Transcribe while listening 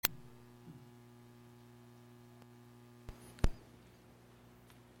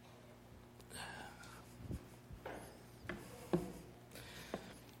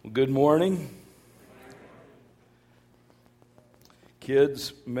Good morning.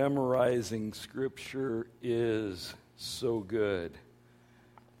 Kids, memorizing Scripture is so good.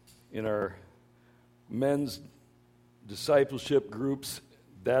 In our men's discipleship groups,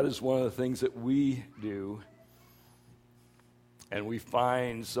 that is one of the things that we do, and we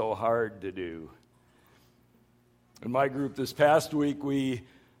find so hard to do. In my group this past week, we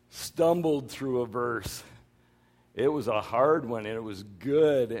stumbled through a verse. It was a hard one, and it was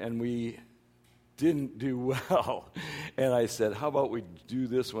good, and we didn't do well. And I said, how about we do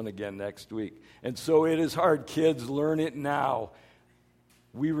this one again next week? And so it is hard. Kids, learn it now.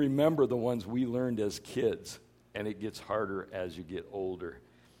 We remember the ones we learned as kids, and it gets harder as you get older.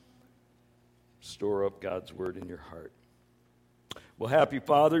 Store up God's Word in your heart. Well, happy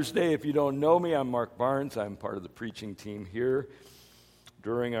Father's Day. If you don't know me, I'm Mark Barnes. I'm part of the preaching team here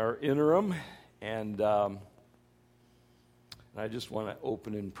during our interim, and I just want to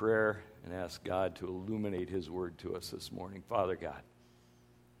open in prayer and ask God to illuminate His Word to us this morning. Father God,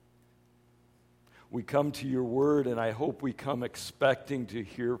 we come to your Word, and I hope we come expecting to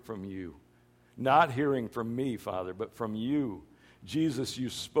hear from you. Not hearing from me, Father, but from you. Jesus, you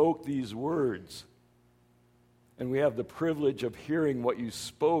spoke these words, and we have the privilege of hearing what you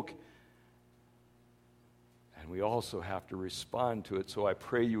spoke, and we also have to respond to it. So I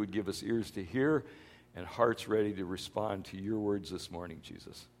pray you would give us ears to hear and hearts ready to respond to your words this morning,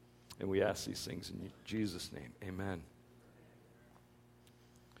 Jesus. And we ask these things in Jesus' name. Amen.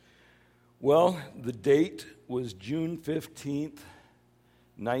 Well, the date was June 15th,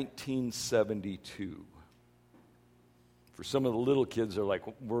 1972. For some of the little kids, they're like,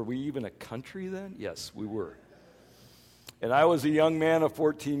 were we even a country then? Yes, we were. And I was a young man of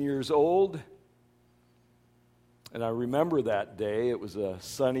 14 years old. And I remember that day. It was a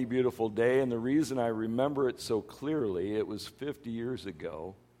sunny, beautiful day. And the reason I remember it so clearly, it was 50 years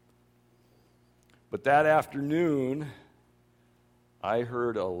ago. But that afternoon, I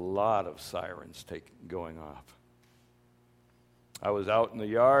heard a lot of sirens going off. I was out in the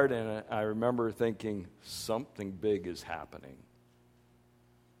yard, and I remember thinking, something big is happening.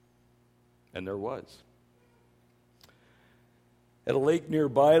 And there was. At a lake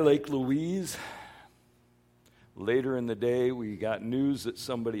nearby, Lake Louise, later in the day, we got news that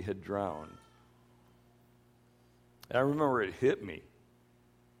somebody had drowned. And I remember it hit me.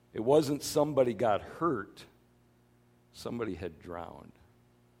 It wasn't somebody got hurt. Somebody had drowned.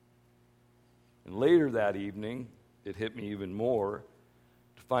 And later that evening, it hit me even more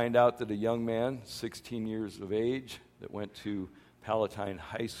to find out that a young man, 16 years of age, that went to Palatine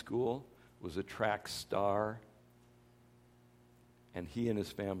High School, was a track star, and he and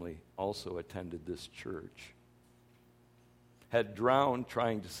his family also attended this church, had drowned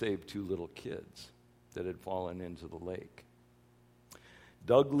trying to save two little kids that had fallen into the lake.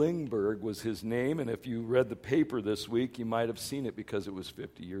 Doug Lingberg was his name, and if you read the paper this week, you might have seen it because it was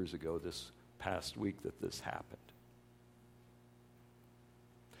 50 years ago this past week that this happened.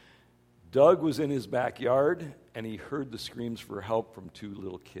 Doug was in his backyard, and he heard the screams for help from two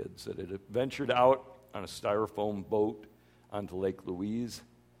little kids that had ventured out on a styrofoam boat onto Lake Louise,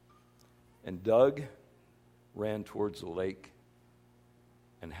 and Doug ran towards the lake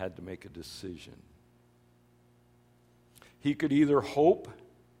and had to make a decision. He could either hope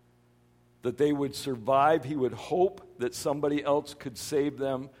that they would survive, he would hope that somebody else could save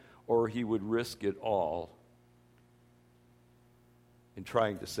them, or he would risk it all in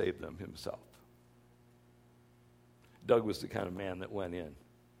trying to save them himself. Doug was the kind of man that went in.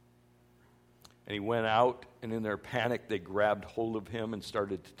 And he went out, and in their panic, they grabbed hold of him and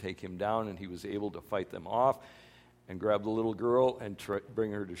started to take him down, and he was able to fight them off and grab the little girl and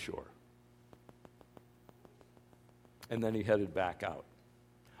bring her to shore. And then he headed back out.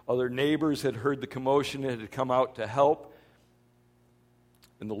 Other neighbors had heard the commotion and had come out to help,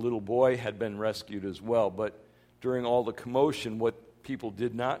 and the little boy had been rescued as well. But during all the commotion, what people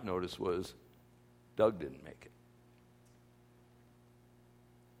did not notice was Doug didn't make it.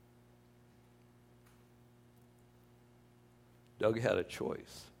 Doug had a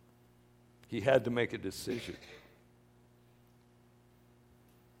choice. He had to make a decision.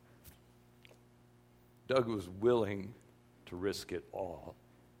 Doug was willing to risk it all,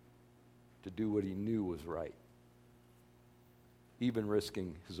 to do what he knew was right, even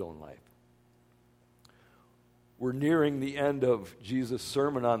risking his own life. We're nearing the end of Jesus'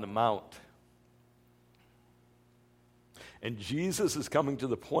 Sermon on the Mount. And Jesus is coming to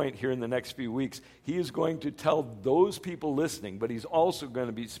the point here in the next few weeks. He is going to tell those people listening, but he's also going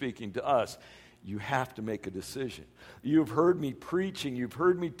to be speaking to us. You have to make a decision. You've heard me preaching. You've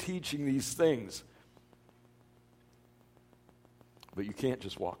heard me teaching these things. But you can't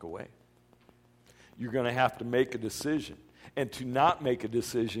just walk away. You're going to have to make a decision. And to not make a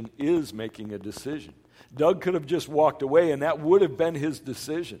decision is making a decision. Doug could have just walked away, and that would have been his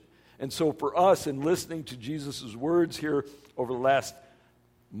decision. And so for us, in listening to Jesus' words here over the last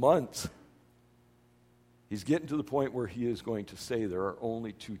months, he's getting to the point where he is going to say there are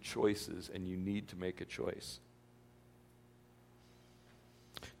only two choices, and you need to make a choice.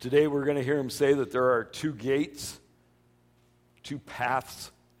 Today we're going to hear him say that there are two gates, two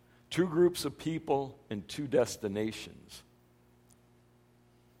paths, two groups of people, and two destinations.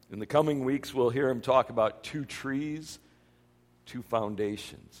 In the coming weeks, we'll hear him talk about two trees, two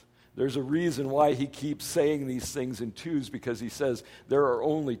foundations. There's a reason why he keeps saying these things in twos, because he says there are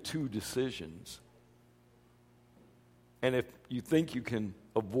only two decisions. And if you think you can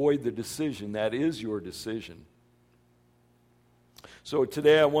avoid the decision, that is your decision. So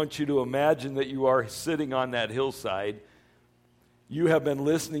today I want you to imagine that you are sitting on that hillside. You have been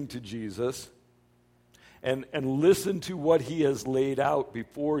listening to Jesus, and listen to what he has laid out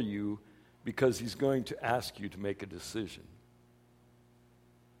before you, because he's going to ask you to make a decision.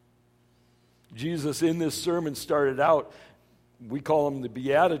 Jesus in this sermon started out, we call them the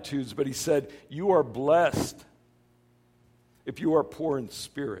Beatitudes, but he said, you are blessed if you are poor in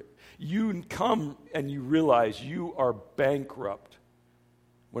spirit. You come and you realize you are bankrupt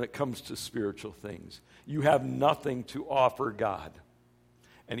when it comes to spiritual things. You have nothing to offer God.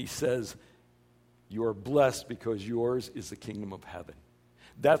 And he says, you are blessed because yours is the kingdom of heaven.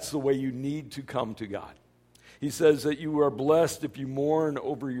 That's the way you need to come to God. He says that you are blessed if you mourn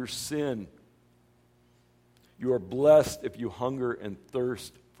over your sin. You are blessed if you hunger and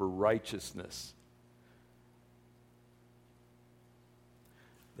thirst for righteousness.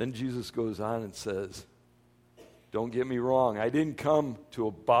 Then Jesus goes on and says, don't get me wrong, I didn't come to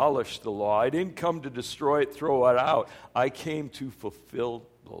abolish the law. I didn't come to destroy it, throw it out. I came to fulfill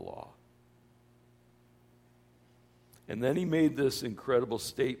the law. And then he made this incredible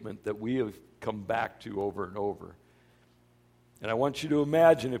statement that we have come back to over and over. And I want you to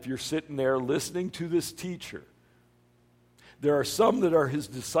imagine if you're sitting there listening to this teacher. There are some that are his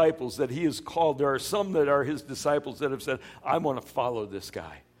disciples that he has called. There are some that are his disciples that have said, I want to follow this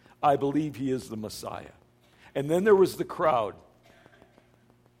guy. I believe he is the Messiah. And then there was the crowd.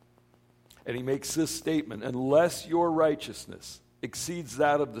 And he makes this statement, unless your righteousness exceeds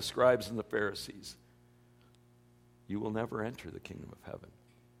that of the scribes and the Pharisees, you will never enter the kingdom of heaven.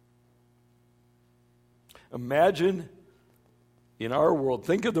 Imagine in our world,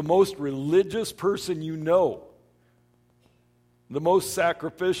 think of the most religious person you know, the most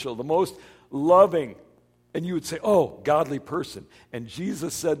sacrificial, the most loving, and you would say, oh, godly person. And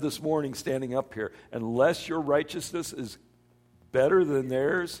Jesus said this morning, standing up here, unless your righteousness is better than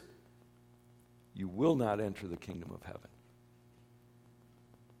theirs, you will not enter the kingdom of heaven.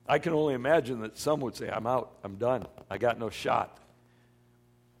 I can only imagine that some would say, I'm out, I'm done, I got no shot.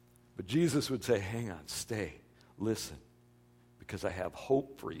 But Jesus would say, hang on, stay, listen, because I have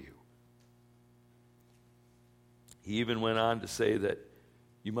hope for you. He even went on to say that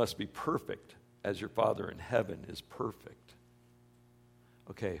you must be perfect as your Father in heaven is perfect.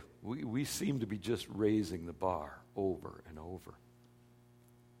 Okay, we seem to be just raising the bar over and over.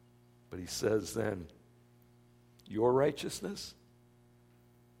 But he says then, your righteousness,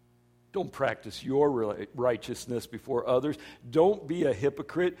 don't practice your righteousness before others. Don't be a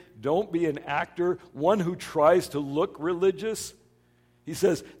hypocrite. Don't be an actor, one who tries to look religious. He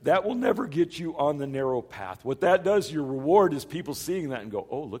says that will never get you on the narrow path. What that does, your reward is people seeing that and go,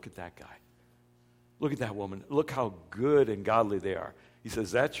 oh, look at that guy. Look at that woman. Look how good and godly they are. He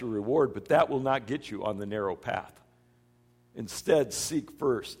says that's your reward, but that will not get you on the narrow path. Instead, seek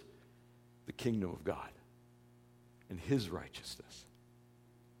first the kingdom of God and his righteousness.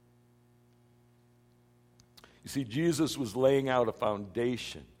 You see, Jesus was laying out a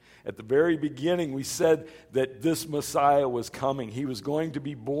foundation. At the very beginning, we said that this Messiah was coming. He was going to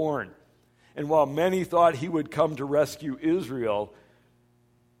be born. And while many thought he would come to rescue Israel,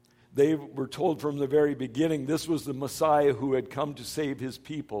 they were told from the very beginning this was the Messiah who had come to save his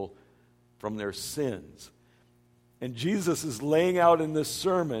people from their sins. And Jesus is laying out in this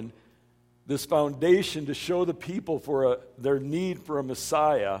sermon this foundation to show the people for their need for a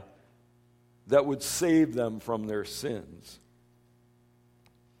Messiah that would save them from their sins.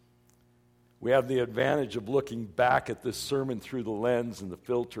 We have the advantage of looking back at this sermon through the lens and the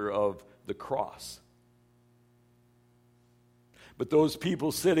filter of the cross. But those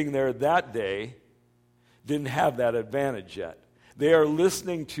people sitting there that day didn't have that advantage yet. They are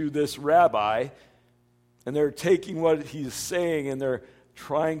listening to this rabbi, and they're taking what he's saying, and they're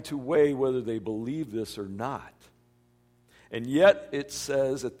trying to weigh whether they believe this or not. And yet it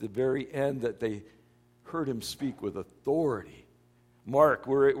says at the very end that they heard him speak with authority. Mark,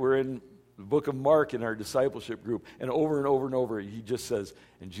 we're in the book of Mark in our discipleship group, and over, he just says,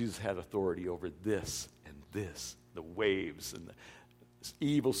 and Jesus had authority over this and this, the waves and the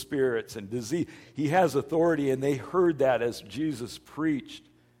evil spirits and disease. He has authority, and they heard that as Jesus preached.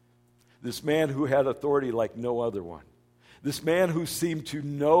 This man who had authority like no other one. This man who seemed to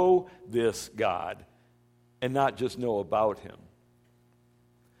know this God and not just know about him.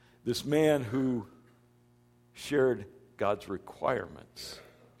 This man who shared God's requirements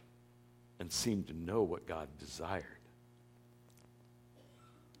and seemed to know what God desired.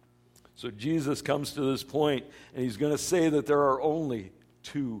 So Jesus comes to this point, and he's going to say that there are only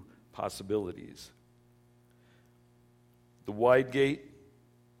two possibilities. The wide gate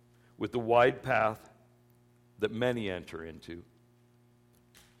with the wide path that many enter into.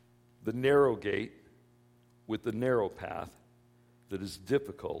 The narrow gate with the narrow path that is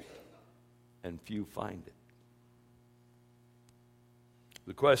difficult and few find it.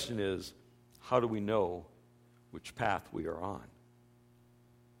 The question is, how do we know which path we are on?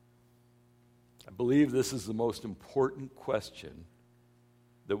 I believe this is the most important question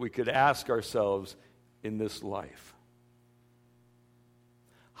that we could ask ourselves in this life.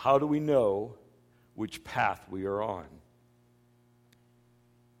 How do we know which path we are on?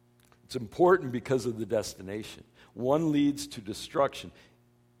 It's important because of the destination. One leads to destruction.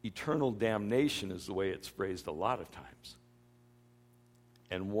 Eternal damnation is the way it's phrased a lot of times.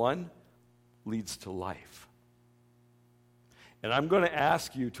 And one leads to life. And I'm going to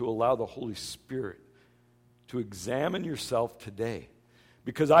ask you to allow the Holy Spirit to examine yourself today.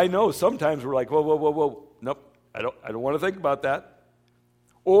 Because I know sometimes we're like, whoa, nope, I don't want to think about that.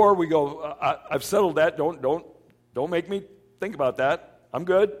 Or we go, I've settled that, don't make me think about that. I'm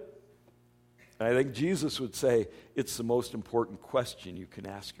good. And I think Jesus would say, it's the most important question you can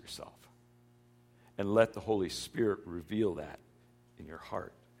ask yourself. And let the Holy Spirit reveal that in your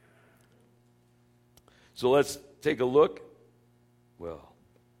heart. So let's take a look. Well,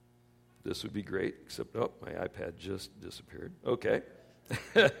 this would be great, except, my iPad just disappeared. Okay.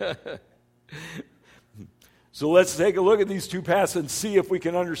 So let's take a look at these two paths and see if we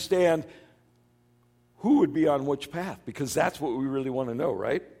can understand who would be on which path, because that's what we really want to know,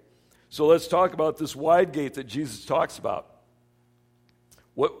 right? So let's talk about this wide gate that Jesus talks about.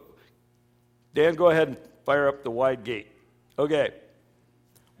 Dan, go ahead and fire up the wide gate. Okay.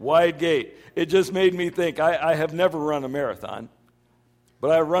 Wide gate. It just made me think, I have never run a marathon,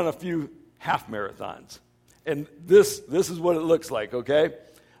 but I've run a few half marathons. And this is what it looks like, okay?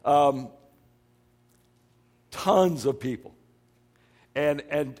 Tons of people.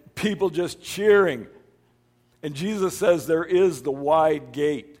 And people just cheering. And Jesus says there is the wide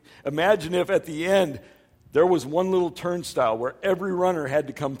gate. Imagine if at the end there was one little turnstile where every runner had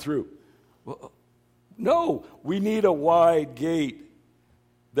to come through. Well, no, we need a wide gate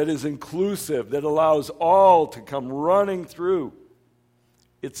that is inclusive, that allows all to come running through.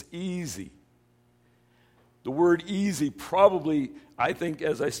 It's easy. The word easy probably, I think,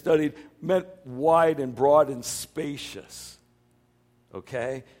 as I studied, meant wide and broad and spacious.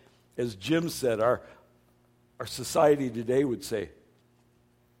 Okay? As Jim said, our society today would say,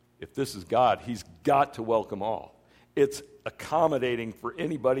 if this is God, he's got to welcome all. It's accommodating for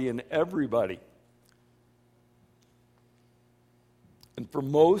anybody and everybody. And for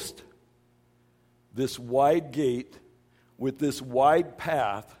most, this wide gate with this wide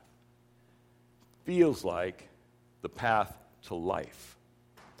path feels like the path to life.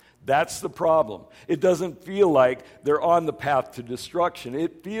 That's the problem. It doesn't feel like they're on the path to destruction.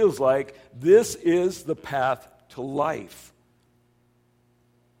 It feels like this is the path to life.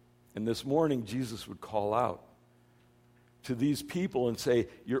 And this morning, Jesus would call out to these people and say,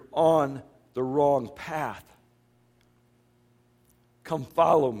 you're on the wrong path. Come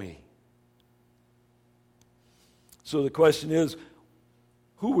follow me. So the question is,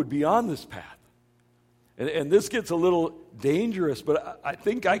 who would be on this path? And this gets a little dangerous, but I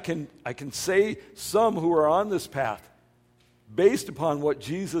think I can say some who are on this path based upon what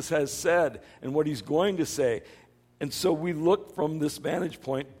Jesus has said and what he's going to say. And so we look from this vantage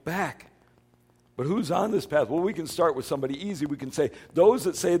point back. But who's on this path? Well, we can start with somebody easy. We can say, those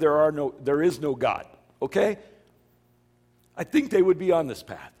that say there is no God, okay? I think they would be on this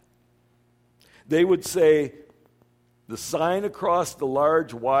path. They would say, the sign across the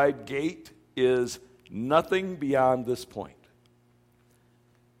large, wide gate is nothing beyond this point.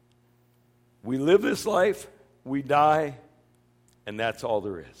 We live this life, we die, and that's all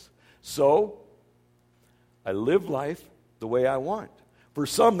there is. So, I live life the way I want. For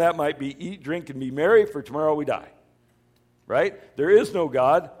some, that might be eat, drink, and be merry, for tomorrow we die. right? There is no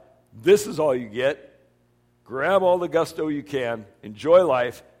God. This is all you get. Grab all the gusto you can, enjoy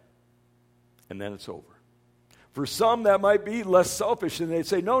life, and then it's over. For some, that might be less selfish, and they'd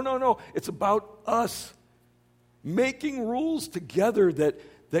say, no, it's about us making rules together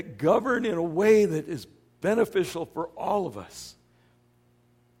that govern in a way that is beneficial for all of us.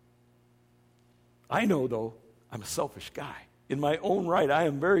 I know, though, I'm a selfish guy. In my own right, I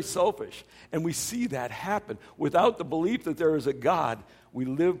am very selfish. And we see that happen. Without the belief that there is a God, we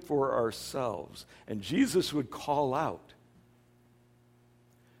live for ourselves. And Jesus would call out,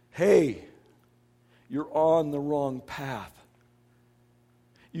 hey, you're on the wrong path.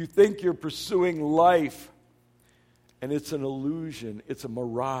 You think you're pursuing life, and it's an illusion. It's a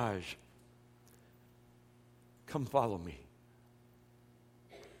mirage. Come follow me.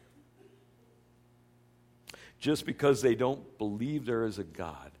 Just because they don't believe there is a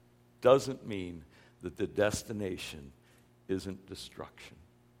God doesn't mean that the destination isn't destruction.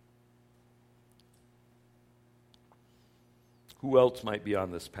 Who else might be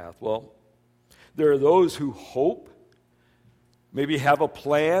on this path? Well, there are those who hope, maybe have a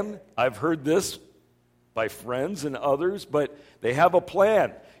plan. I've heard this by friends and others, but they have a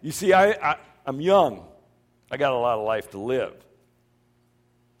plan. You see, I'm young. I got a lot of life to live.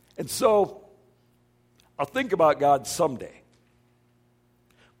 And so, I'll think about God someday.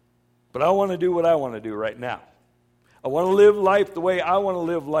 But I want to do what I want to do right now. I want to live life the way I want to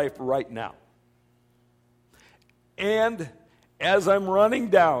live life right now. And as I'm running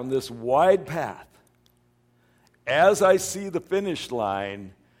down this wide path, as I see the finish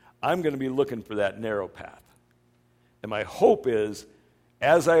line, I'm going to be looking for that narrow path. And my hope is,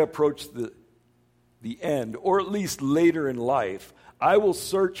 as I approach the end, or at least later in life, I will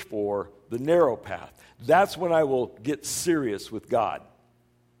search for the narrow path. That's when I will get serious with God.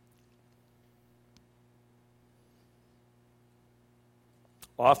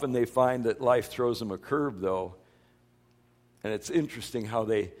 Often they find that life throws them a curve, though, and it's interesting how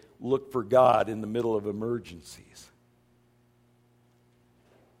they look for God in the middle of emergencies.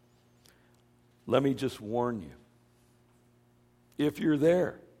 Let me just warn you, if you're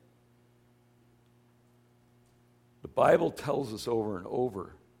there, the Bible tells us over and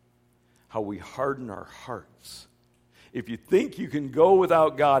over how we harden our hearts. If you think you can go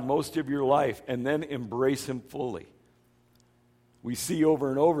without God most of your life and then embrace Him fully, we see over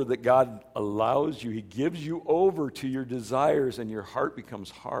and over that God allows you, He gives you over to your desires, and your heart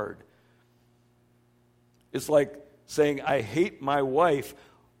becomes hard. It's like saying, I hate my wife,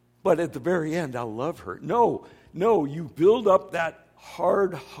 but at the very end, I'll love her. No, you build up that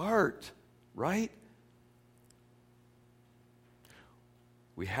hard heart, right?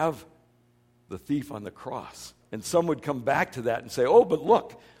 We have the thief on the cross. And some would come back to that and say, oh, but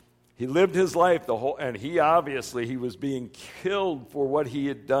look, he lived his life and he was being killed for what he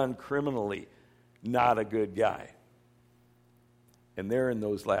had done criminally. Not a good guy. And there in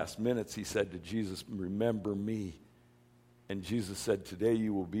those last minutes, he said to Jesus, remember me. And Jesus said, today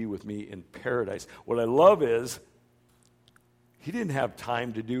you will be with me in paradise. What I love is, he didn't have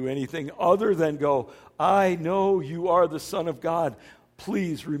time to do anything other than go, I know you are the Son of God.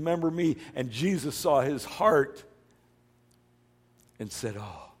 Please remember me. And Jesus saw his heart and said,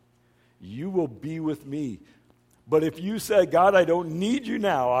 oh, you will be with me. But if you say, God, I don't need you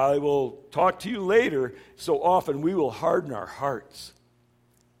now, I will talk to you later, so often we will harden our hearts.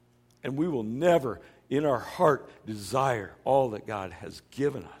 And we will never, in our heart, desire all that God has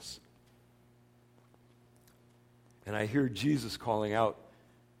given us. And I hear Jesus calling out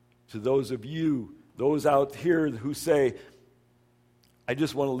to those of you, those out here who say, I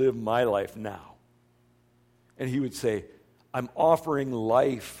just want to live my life now. And he would say, I'm offering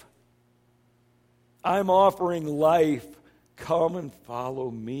life. I'm offering life. Come and follow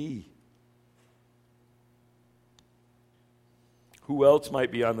me. Who else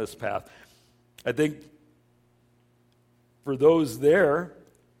might be on this path? I think for those there,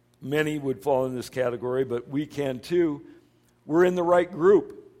 many would fall in this category, but we can too. We're in the right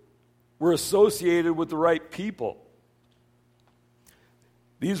group. We're associated with the right people.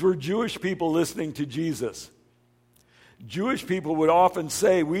 These were Jewish people listening to Jesus. Jewish people would often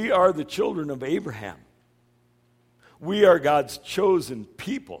say, we are the children of Abraham. We are God's chosen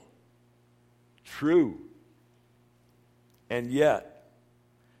people. True. And yet,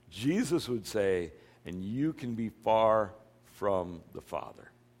 Jesus would say, and you can be far from the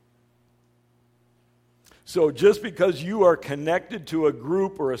Father. So just because you are connected to a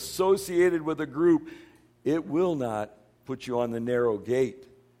group or associated with a group, it will not put you on the narrow gate,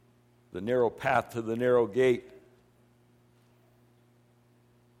 the narrow path to the narrow gate.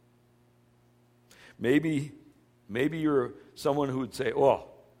 Maybe Maybe you're someone who would say, oh,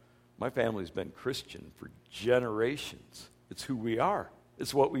 my family's been Christian for generations. It's who we are.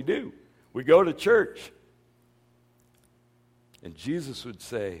 It's what we do. We go to church. And Jesus would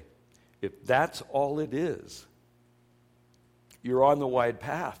say, if that's all it is, you're on the wide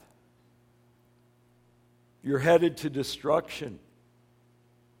path. You're headed to destruction.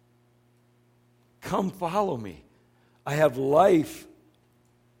 Come follow me. I have life.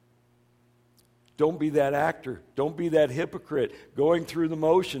 Don't be that actor. Don't be that hypocrite going through the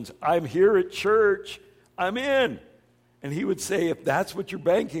motions. I'm here at church. I'm in. And he would say, if that's what you're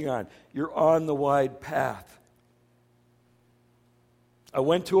banking on, you're on the wide path. I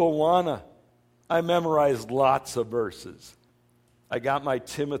went to Awana. I memorized lots of verses. I got my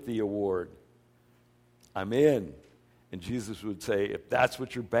Timothy Award. I'm in. And Jesus would say, if that's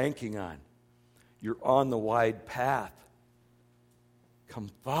what you're banking on, you're on the wide path.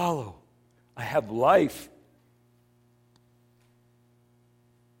 Come follow. I have life.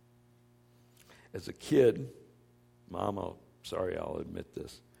 As a kid, I'll admit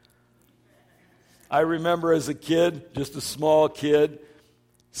this. I remember as a kid, just a small kid,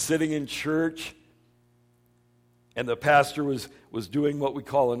 sitting in church, and the pastor was doing what we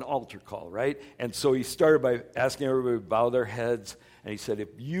call an altar call, right? And so he started by asking everybody to bow their heads, and he said, if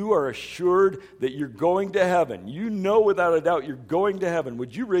you are assured that you're going to heaven, you know without a doubt you're going to heaven,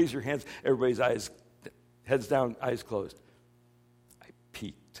 would you raise your hands? Everybody's heads down, eyes closed. I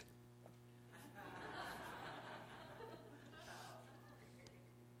peeked.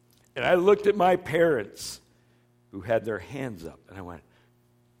 And I looked at my parents who had their hands up, and I went,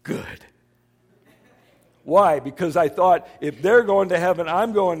 good. Why? Because I thought, if they're going to heaven,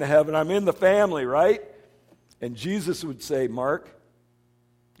 I'm going to heaven. I'm in the family, right? And Jesus would say, Mark,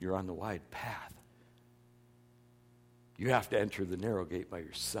 you're on the wide path. You have to enter the narrow gate by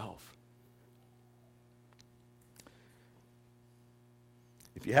yourself.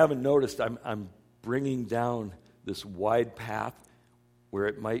 If you haven't noticed, I'm bringing down this wide path where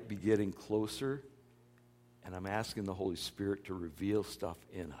it might be getting closer, and I'm asking the Holy Spirit to reveal stuff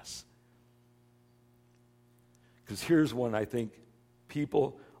in us. Because here's one, I think,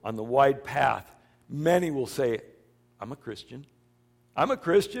 people on the wide path, many will say, I'm a Christian. I'm a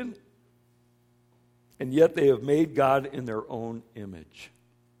Christian. And yet they have made God in their own image.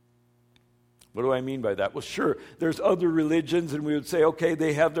 What do I mean by that? Well, sure, there's other religions, and we would say, okay,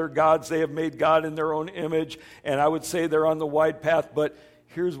 they have their gods, they have made God in their own image, and I would say they're on the wide path, but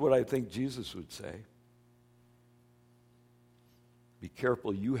here's what I think Jesus would say. Be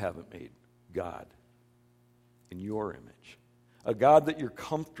careful you haven't made God in your image. A God that you're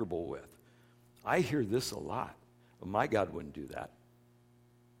comfortable with. I hear this a lot. Well, my God wouldn't do that.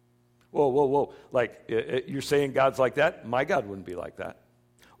 Whoa. Like, you're saying God's like that? My God wouldn't be like that.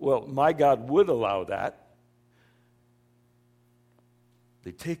 Well, my God would allow that.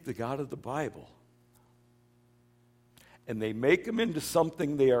 They take the God of the Bible and they make him into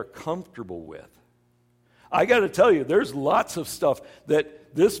something they are comfortable with. I got to tell you, there's lots of stuff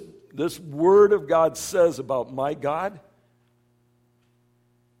that this Word of God says about my God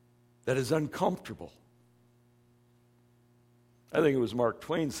that is uncomfortable. I think it was Mark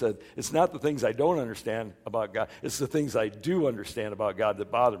Twain said, it's not the things I don't understand about God, it's the things I do understand about God that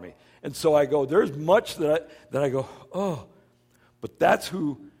bother me. And so I go, there's much that I go, oh, but that's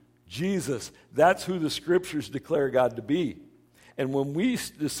who Jesus, that's who the Scriptures declare God to be. And when we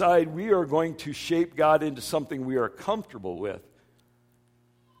decide we are going to shape God into something we are comfortable with,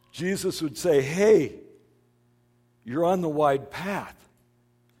 Jesus would say, hey, you're on the wide path.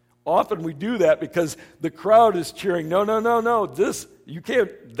 Often we do that because the crowd is cheering, no,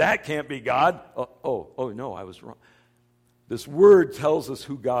 that can't be God. Oh, no, I was wrong. This word tells us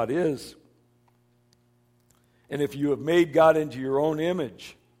who God is. And if you have made God into your own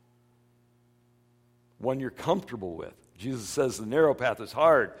image, one you're comfortable with, Jesus says the narrow path is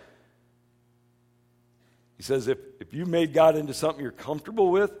hard. He says if you made God into something you're comfortable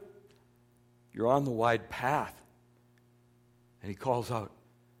with, you're on the wide path. And he calls out,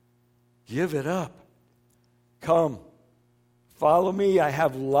 give it up. Come. Follow me. I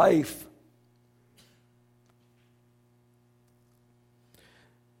have life.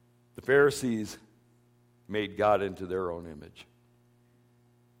 The Pharisees made God into their own image.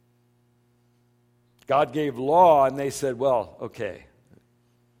 God gave law, and they said, well, okay,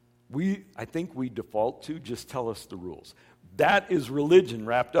 I think we default to just tell us the rules. That is religion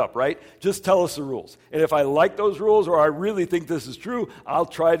wrapped up, right? Just tell us the rules. And if I like those rules or I really think this is true, I'll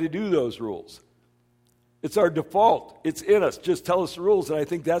try to do those rules. It's our default. It's in us. Just tell us the rules. And I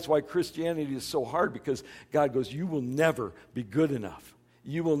think that's why Christianity is so hard, because God goes, you will never be good enough.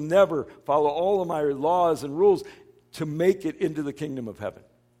 You will never follow all of my laws and rules. to make it into the kingdom of heaven.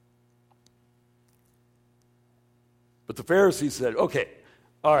 But the Pharisees said, okay,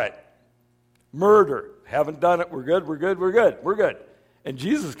 all right, murder, haven't done it, we're good. And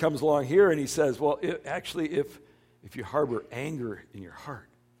Jesus comes along here and he says, well, if you harbor anger in your heart,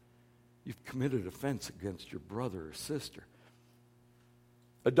 you've committed offense against your brother or sister.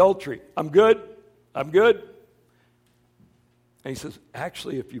 Adultery, I'm good. And he says,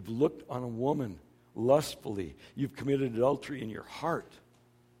 actually, if you've looked on a woman lustfully, you've committed adultery in your heart.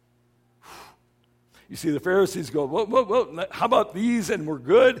 You see, the Pharisees go, well, how about these and we're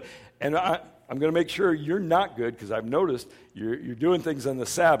good? And I'm going to make sure you're not good, because I've noticed you're doing things on the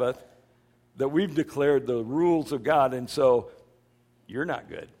Sabbath that we've declared the rules of God, and so you're not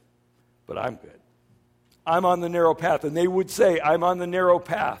good, but I'm good. I'm on the narrow path. And they would say, I'm on the narrow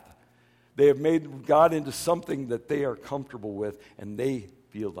path. They have made God into something that they are comfortable with and they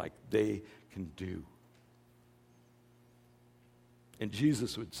feel like they can do. And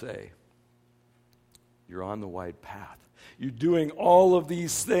Jesus would say, you're on the wide path. You're doing all of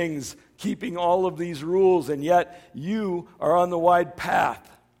these things, keeping all of these rules, and yet you are on the wide path.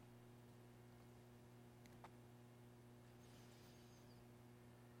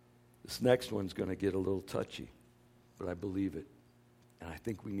 This next one's going to get a little touchy, but I believe it, and I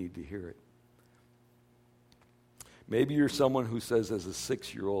think we need to hear it. Maybe you're someone who says, as a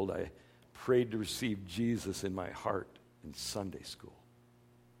 6-year-old, I prayed to receive Jesus in my heart in Sunday school.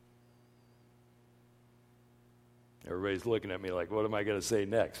 Everybody's looking at me like, what am I going to say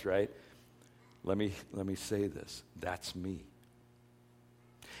next, right? Let me say this. That's me.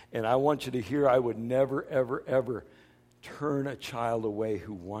 And I want you to hear, I would never, ever, ever turn a child away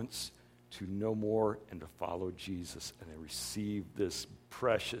who wants to know more and to follow Jesus and to receive this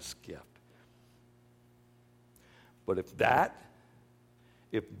precious gift. But if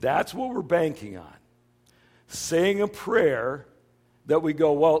that's what we're banking on, saying a prayer that we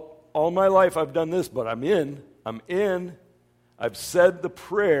go, well, all my life I've done this, but I'm in, I've said the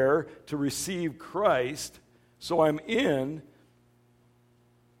prayer to receive Christ, so I'm in,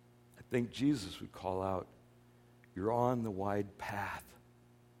 I think Jesus would call out, you're on the wide path.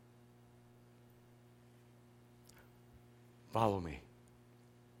 Follow me.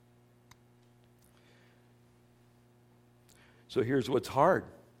 So here's what's hard.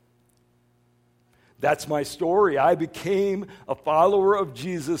 That's my story. I became a follower of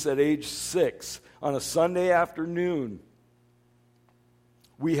Jesus at age 6 on a Sunday afternoon.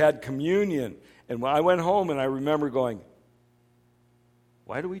 We had communion, and when I went home and I remember going,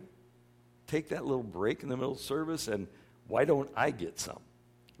 why do we take that little break in the middle of service, and why don't I get some,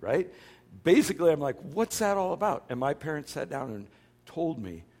 right? Basically, I'm like, what's that all about? And my parents sat down and told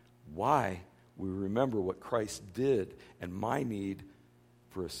me why we remember what Christ did and my need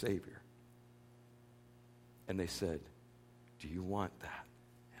for a Savior. And they said, do you want that?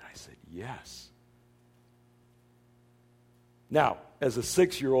 And I said, yes. Now, as a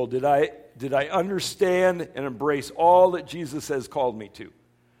 6-year-old, did I understand and embrace all that Jesus has called me to?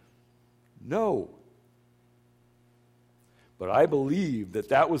 No. But I believe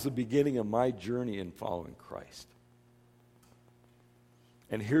that was the beginning of my journey in following Christ.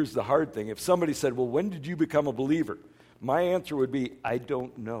 And here's the hard thing. If somebody said, well, when did you become a believer? My answer would be, I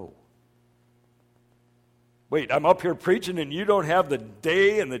don't know. Wait, I'm up here preaching and you don't have the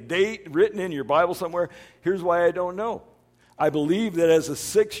day and the date written in your Bible somewhere? Here's why I don't know. I believe that as a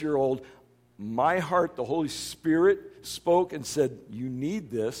 6-year-old, my heart, the Holy Spirit, spoke and said, you need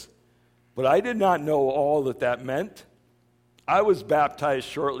this. But I did not know all that meant. I was baptized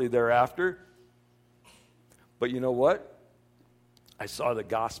shortly thereafter. But you know what? I saw the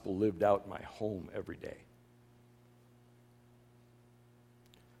gospel lived out in my home every day.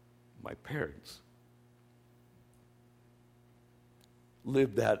 My parents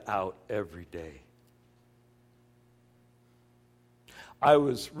lived that out every day. I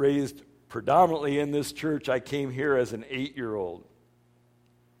was raised predominantly in this church. I came here as an 8-year-old.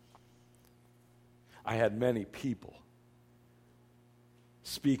 I had many people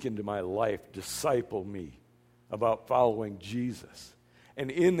speak into my life, disciple me about following Jesus. And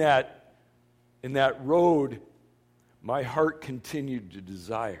in that road, my heart continued to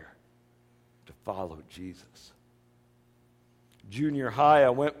desire to follow Jesus. Junior high, I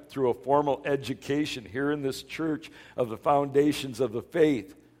went through a formal education here in this church of the foundations of the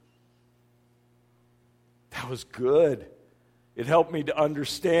faith. That was good. It helped me to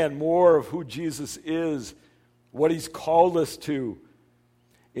understand more of who Jesus is, what he's called us to.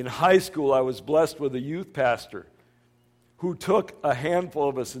 In high school, I was blessed with a youth pastor who took a handful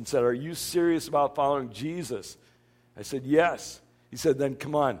of us and said, are you serious about following Jesus? I said, yes. He said, then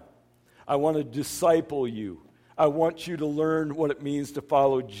come on. I want to disciple you. I want you to learn what it means to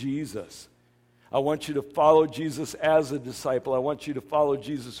follow Jesus. I want you to follow Jesus as a disciple. I want you to follow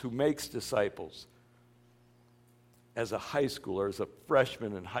Jesus who makes disciples. As a high schooler, as a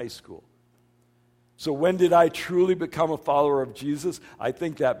freshman in high school. So when did I truly become a follower of Jesus? I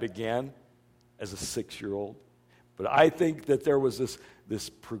think that began as a 6-year-old. But I think that there was this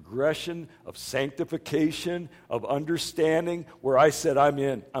progression of sanctification, of understanding, where I said, I'm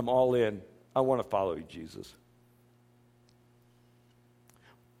in, I'm all in. I want to follow you, Jesus.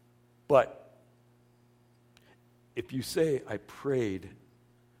 But if you say, I prayed,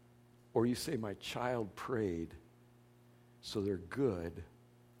 or you say, my child prayed, so they're good,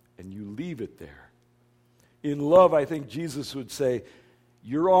 and you leave it there. In love, I think Jesus would say,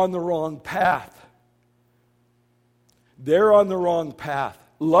 you're on the wrong path. They're on the wrong path.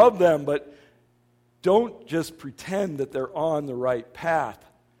 Love them, but don't just pretend that they're on the right path.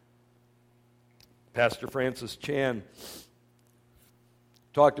 Pastor Francis Chan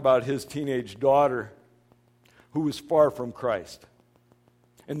talked about his teenage daughter who was far from Christ.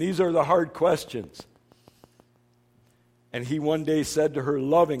 And these are the hard questions. And he one day said to her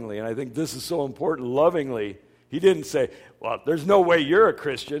lovingly, and I think this is so important, lovingly, he didn't say, well, there's no way you're a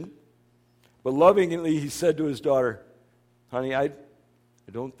Christian. But lovingly, he said to his daughter, honey, I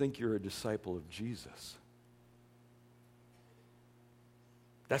don't think you're a disciple of Jesus.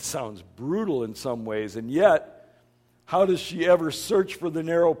 That sounds brutal in some ways, and yet, how does she ever search for the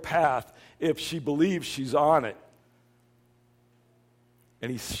narrow path if she believes she's on it? And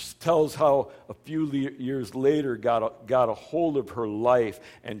he tells how a few years later got a hold of her life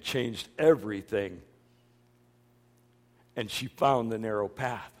and changed everything. And she found the narrow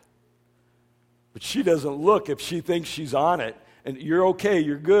path. But she doesn't look if she thinks she's on it. And you're okay,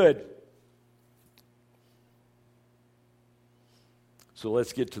 you're good. So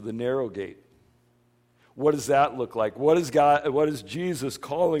let's get to the narrow gate. What does that look like? What is Jesus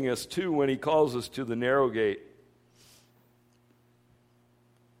calling us to when he calls us to the narrow gate?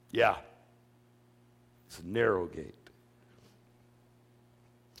 Yeah, it's a narrow gate.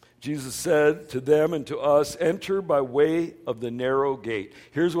 Jesus said to them and to us, enter by way of the narrow gate.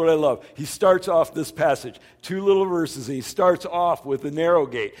 Here's what I love. He starts off this passage, 2 little verses, and he starts off with the narrow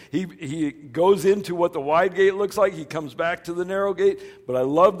gate. He goes into what the wide gate looks like. He comes back to the narrow gate. But I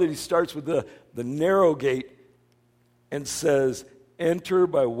love that he starts with the narrow gate and says, enter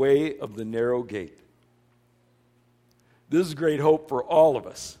by way of the narrow gate. This is great hope for all of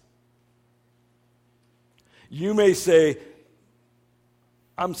us. You may say,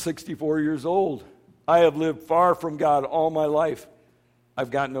 I'm 64 years old. I have lived far from God all my life. I've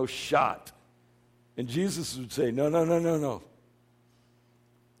got no shot. And Jesus would say, no.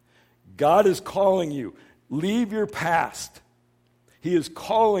 God is calling you. Leave your past. He is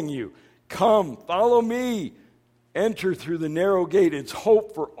calling you. Come, follow me. Enter through the narrow gate. It's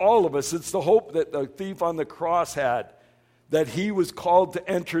hope for all of us. It's the hope that the thief on the cross had, that he was called to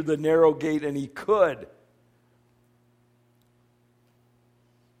enter the narrow gate, and he could.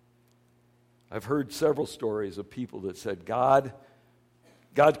 I've heard several stories of people that said, God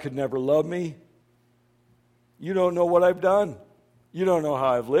could never love me. You don't know what I've done. You don't know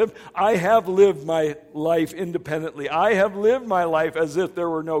how I've lived. I have lived my life independently. I have lived my life as if there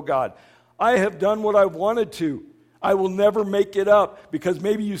were no God. I have done what I wanted to. I will never make it up, because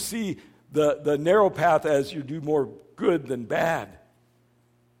maybe you see the narrow path as you do more good than bad.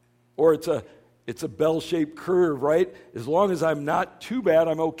 Or it's a bell-shaped curve, right? As long as I'm not too bad,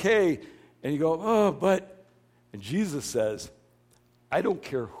 I'm okay. And you go, and Jesus says, I don't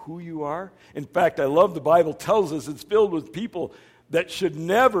care who you are. In fact, I love the Bible tells us it's filled with people that should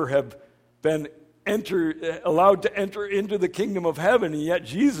never have been allowed to enter into the kingdom of heaven. And yet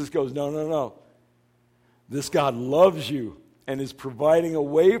Jesus goes, no. This God loves you and is providing a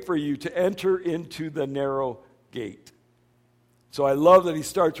way for you to enter into the narrow gate. So I love that he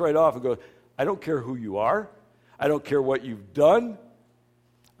starts right off and goes, I don't care who you are. I don't care what you've done.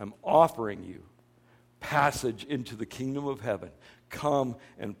 I'm offering you passage into the kingdom of heaven. Come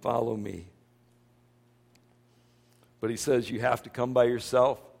and follow me. But he says you have to come by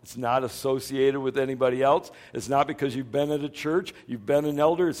yourself. It's not associated with anybody else. It's not because you've been at a church, you've been an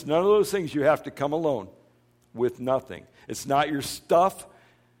elder. It's none of those things. You have to come alone with nothing. It's not your stuff.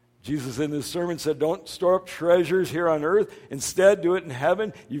 Jesus in his sermon said, don't store up treasures here on earth. Instead, do it in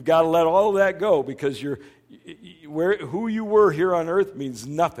heaven. You've got to let all of that go, because who you were here on earth means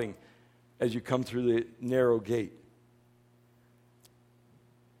nothing as you come through the narrow gate.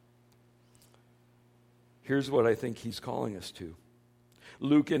 Here's what I think he's calling us to.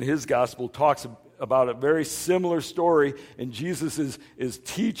 Luke in his gospel talks about a very similar story, and Jesus is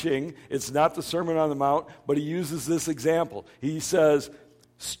teaching. It's not the Sermon on the Mount, but he uses this example. He says,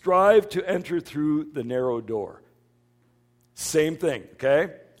 strive to enter through the narrow door. Same thing,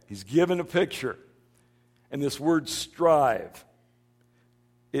 okay? He's given a picture. And this word strive,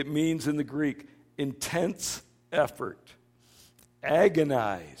 it means in the Greek, intense effort,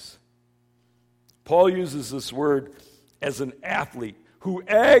 agonize. Paul uses this word as an athlete who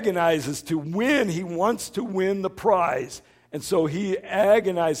agonizes to win. He wants to win the prize. And so he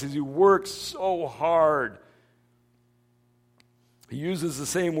agonizes. He works so hard. He uses the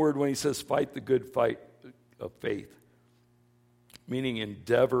same word when he says fight the good fight of faith, meaning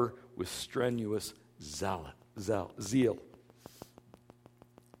endeavor with strenuous zeal.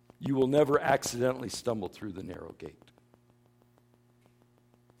 You will never accidentally stumble through the narrow gate.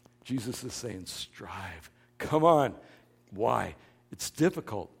 Jesus is saying, strive. Come on. Why? It's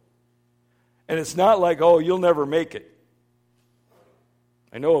difficult. And it's not like, oh, you'll never make it.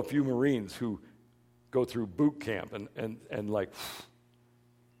 I know a few Marines who go through boot camp and like,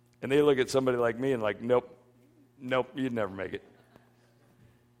 and they look at somebody like me and like, nope, you'd never make it.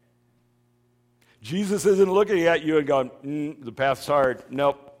 Jesus isn't looking at you and going, the path's hard.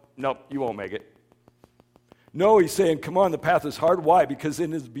 Nope, you won't make it. No, he's saying, come on, the path is hard. Why? Because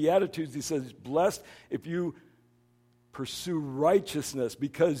in his Beatitudes, he says, blessed if you pursue righteousness,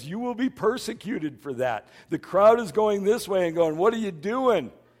 because you will be persecuted for that. The crowd is going this way and going, what are you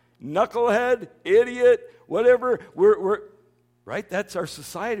doing? Knucklehead, idiot, whatever. We're right? That's our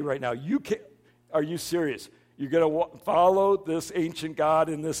society right now. Are you serious? You're going to follow this ancient God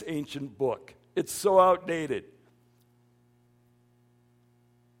in this ancient book. It's so outdated.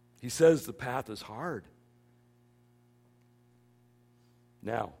 He says the path is hard.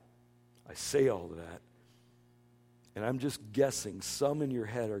 Now, I say all of that, and I'm just guessing some in your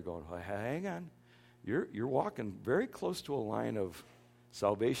head are going, hang on. You're walking very close to a line of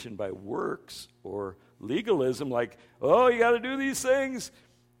salvation by works or legalism, like, oh, you got to do these things.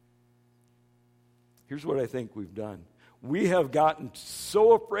 Here's what I think we've done. We have gotten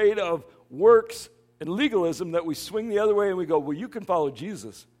so afraid of works and legalism that we swing the other way and we go, well, you can follow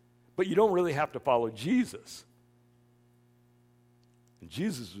Jesus, but you don't really have to follow Jesus. And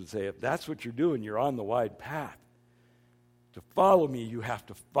Jesus would say, if that's what you're doing, you're on the wide path. To follow me, you have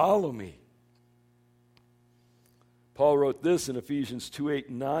to follow me. Paul wrote this in Ephesians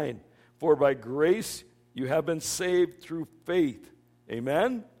 2:8-9. For by grace you have been saved through faith.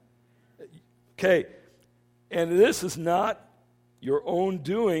 Amen? Okay. And this is not your own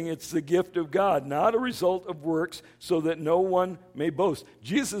doing. It's the gift of God, not a result of works, so that no one may boast.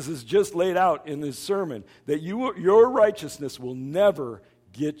 Jesus has just laid out in his sermon that your righteousness will never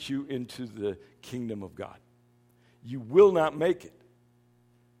get you into the kingdom of God. You will not make it.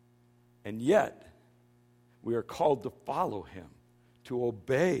 And yet, we are called to follow him, to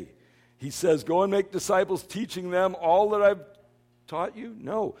obey. He says, go and make disciples, teaching them all that I've taught you?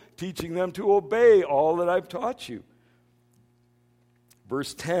 No, teaching them to obey all that I've taught you.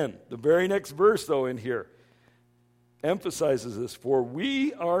 Verse 10, the very next verse, though, in here, emphasizes this. For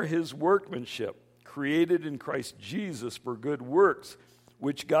we are his workmanship, created in Christ Jesus for good works,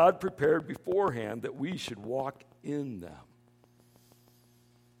 which God prepared beforehand that we should walk in them.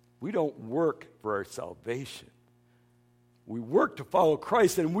 We don't work for our salvation. We work to follow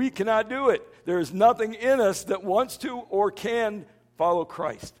Christ, and we cannot do it. There is nothing in us that wants to or can follow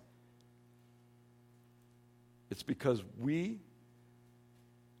Christ. It's because we,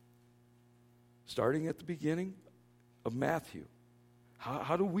 starting at the beginning of Matthew,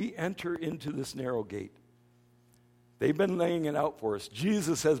 how do we enter into this narrow gate? They've been laying it out for us.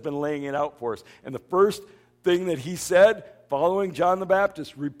 Jesus has been laying it out for us. And the first thing that he said, following John the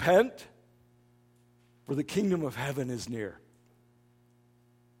Baptist, repent, for the kingdom of heaven is near.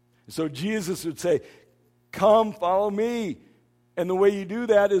 So Jesus would say, come, follow me. And the way you do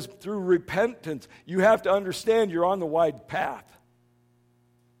that is through repentance. You have to understand you're on the wide path.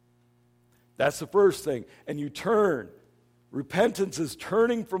 That's the first thing. And you turn. Repentance is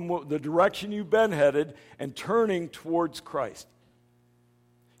turning from the direction you've been headed and turning towards Christ.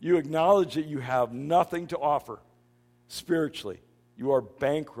 You acknowledge that you have nothing to offer spiritually. You are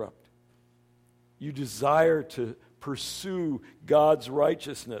bankrupt. You desire to pursue God's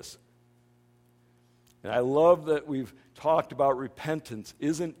righteousness. And I love that we've talked about repentance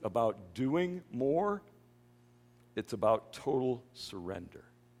isn't about doing more. It's about total surrender.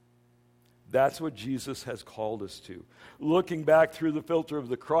 That's what Jesus has called us to. Looking back through the filter of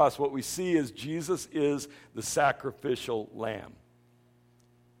the cross, what we see is Jesus is the sacrificial lamb.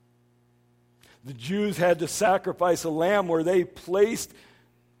 The Jews had to sacrifice a lamb where they placed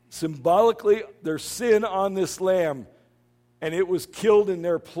symbolically their sin on this lamb, and it was killed in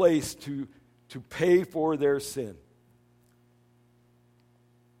their place to pay for their sin.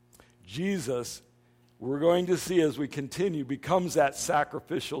 Jesus, we're going to see as we continue, becomes that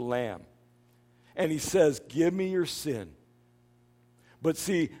sacrificial lamb. And he says, give me your sin. But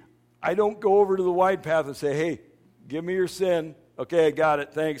see, I don't go over to the wide path and say, hey, give me your sin. Okay, I got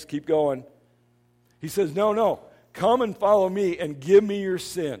it. Thanks. Keep going. He says, no. Come and follow me and give me your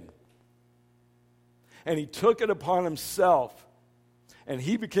sin. And he took it upon himself. And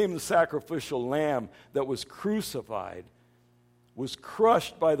he became the sacrificial lamb that was crucified, was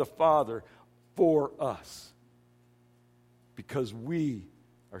crushed by the Father for us. Because we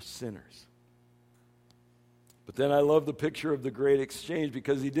are sinners. But then I love the picture of the great exchange,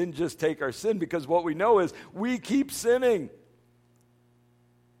 because he didn't just take our sin, because what we know is we keep sinning.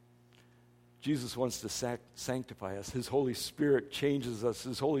 Jesus wants to sanctify us. His Holy Spirit changes us.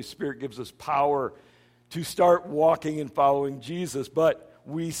 His Holy Spirit gives us power to start walking and following Jesus. But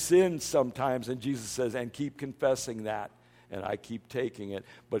we sin sometimes, and Jesus says, and keep confessing that. And I keep taking it.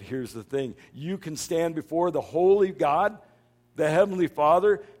 But here's the thing. You can stand before the holy God, the Heavenly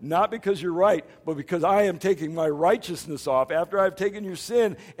Father, not because you're right, but because I am taking my righteousness off after I've taken your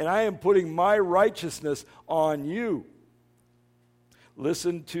sin, and I am putting my righteousness on you.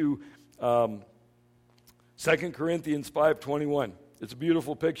 Listen to 2 Corinthians 5:21. It's a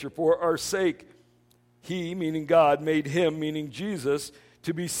beautiful picture. For our sake, he, meaning God, made him, meaning Jesus,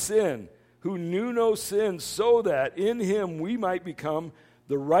 to be sin, who knew no sin, so that in him we might become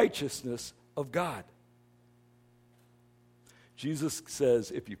the righteousness of God. Jesus says,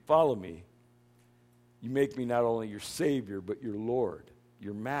 if you follow me, you make me not only your Savior, but your Lord,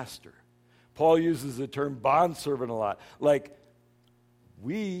 your Master. Paul uses the term bondservant a lot. Like,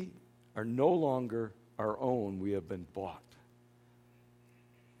 we are no longer our own. We have been bought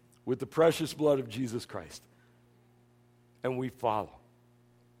with the precious blood of Jesus Christ. And we follow.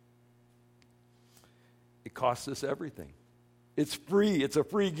 It costs us everything. It's free. It's a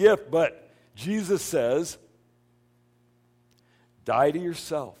free gift. But Jesus says, die to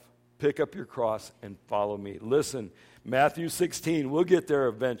yourself. Pick up your cross and follow me. Listen, Matthew 16. We'll get there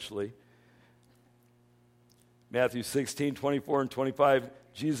eventually. Matthew 16, 24 and 25.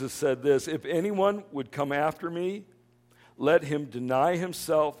 Jesus said this, if anyone would come after me, let him deny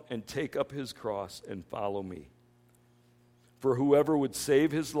himself and take up his cross and follow me. For whoever would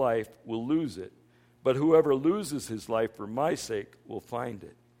save his life will lose it, but whoever loses his life for my sake will find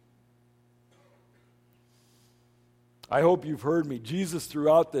it. I hope you've heard me. Jesus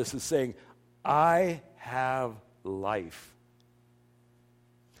throughout this is saying, I have life.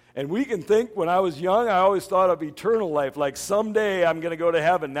 And we can think, when I was young, I always thought of eternal life, like someday I'm going to go to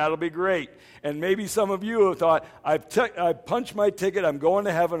heaven, that'll be great. And maybe some of you have thought, I've punched my ticket, I'm going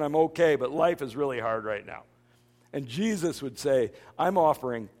to heaven, I'm okay, but life is really hard right now. And Jesus would say, I'm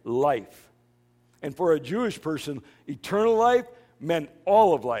offering life. And for a Jewish person, eternal life meant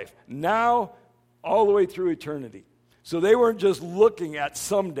all of life, now all the way through eternity. So they weren't just looking at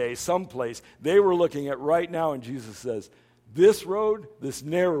someday, someplace, they were looking at right now, and Jesus says, this road, this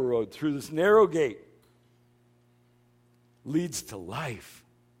narrow road, through this narrow gate, leads to life.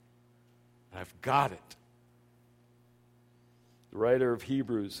 I've got it. The writer of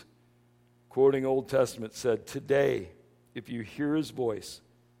Hebrews, quoting Old Testament, said, today, if you hear his voice,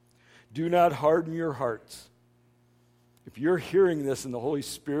 do not harden your hearts. If you're hearing this and the Holy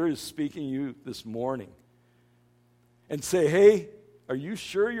Spirit is speaking to you this morning, and say, hey, are you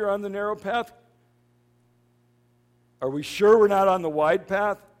sure you're on the narrow path? Are we sure we're not on the wide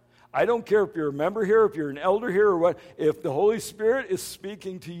path? I don't care if you're a member here, if you're an elder here, or what. If the Holy Spirit is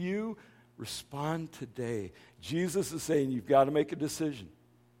speaking to you, respond today. Jesus is saying you've got to make a decision.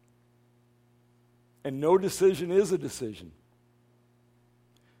 And no decision is a decision.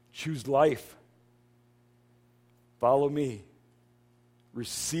 Choose life. Follow me.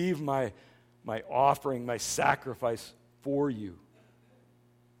 Receive my offering, my sacrifice for you.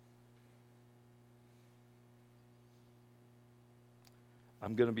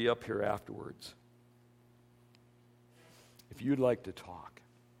 I'm going to be up here afterwards. If you'd like to talk,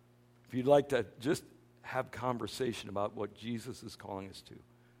 if you'd like to just have conversation about what Jesus is calling us to,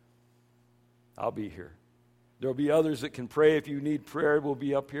 I'll be here. There'll be others that can pray. If you need prayer, we'll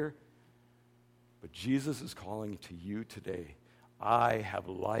be up here. But Jesus is calling to you today. I have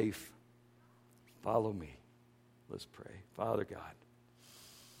life. Follow me. Let's pray. Father God,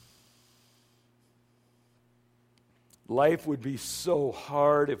 life would be so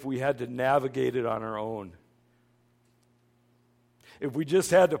hard if we had to navigate it on our own. If we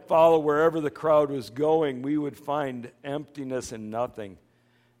just had to follow wherever the crowd was going, we would find emptiness and nothing.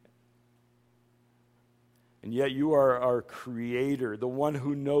 And yet you are our creator, the one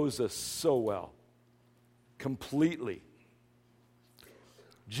who knows us so well, completely.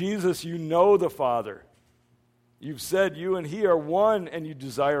 Jesus, you know the Father. You've said you and he are one, and you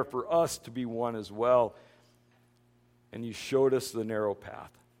desire for us to be one as well. And you showed us the narrow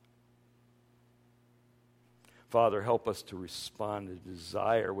path. Father, help us to respond to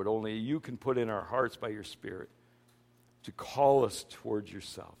desire what only you can put in our hearts by your Spirit, to call us towards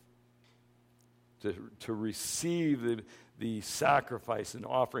yourself, to receive the sacrifice and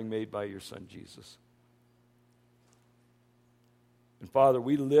offering made by your Son, Jesus. And Father,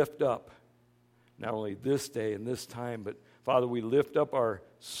 we lift up not only this day and this time, but Father, we lift up our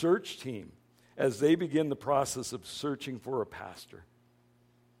search team as they begin the process of searching for a pastor.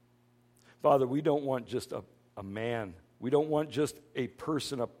 Father, we don't want just a man. We don't want just a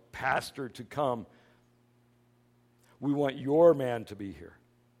person, a pastor to come. We want your man to be here.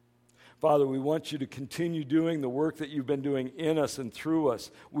 Father, we want you to continue doing the work that you've been doing in us and through us.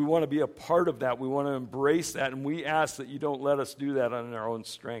 We want to be a part of that. We want to embrace that, and we ask that you don't let us do that on our own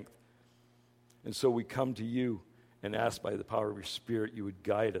strength. And so we come to you and ask by the power of your Spirit you would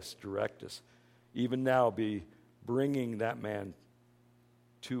guide us, direct us. Even now, be bringing that man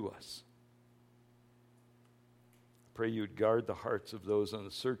to us. I pray you would guard the hearts of those on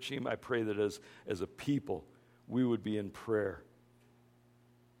the search team. I pray that as a people, we would be in prayer,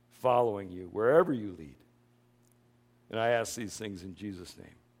 following you wherever you lead. And I ask these things in Jesus'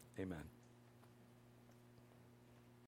 name. Amen.